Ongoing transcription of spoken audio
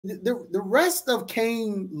the rest of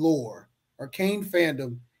Kane lore or Kane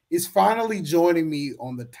fandom is finally joining me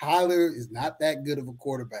on the Tyler is not that good of a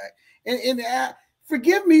quarterback. And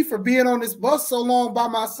forgive me for being on this bus so long by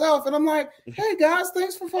myself. And I'm like, hey guys,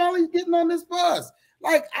 thanks for finally getting on this bus.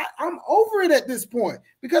 Like I'm over it at this point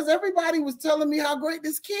because everybody was telling me how great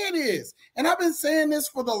this kid is. And I've been saying this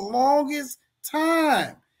for the longest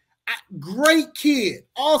time. Great kid.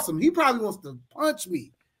 Awesome. He probably wants to punch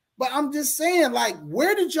me. But I'm just saying, like,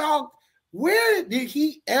 where did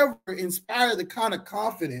he ever inspire the kind of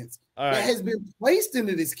confidence that has been placed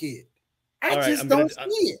into this kid? I just don't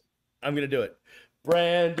see it. I'm going to do it.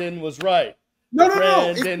 Brandon was right. No.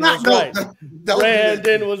 Brandon was right.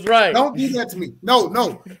 Brandon was right. Don't do that to me.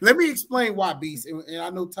 No. Let me explain why, Beast. And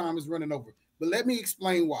I know time is running over, but let me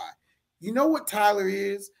explain why. You know what Tyler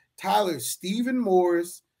is? Tyler's Stephen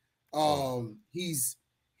Morris. He's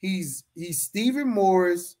Stephen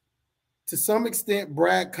Morris. To some extent,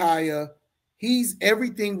 Brad Kaya, he's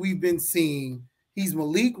everything we've been seeing. He's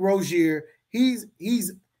Malik Rozier. He's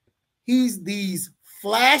these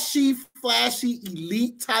flashy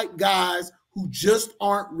elite type guys who just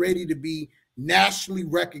aren't ready to be nationally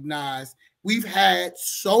recognized. We've had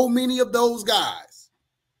so many of those guys.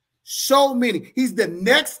 So many. He's the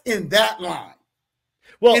next in that line.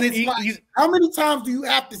 Well, and it's how many times do you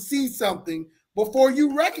have to see something before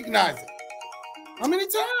you recognize it? How many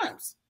times?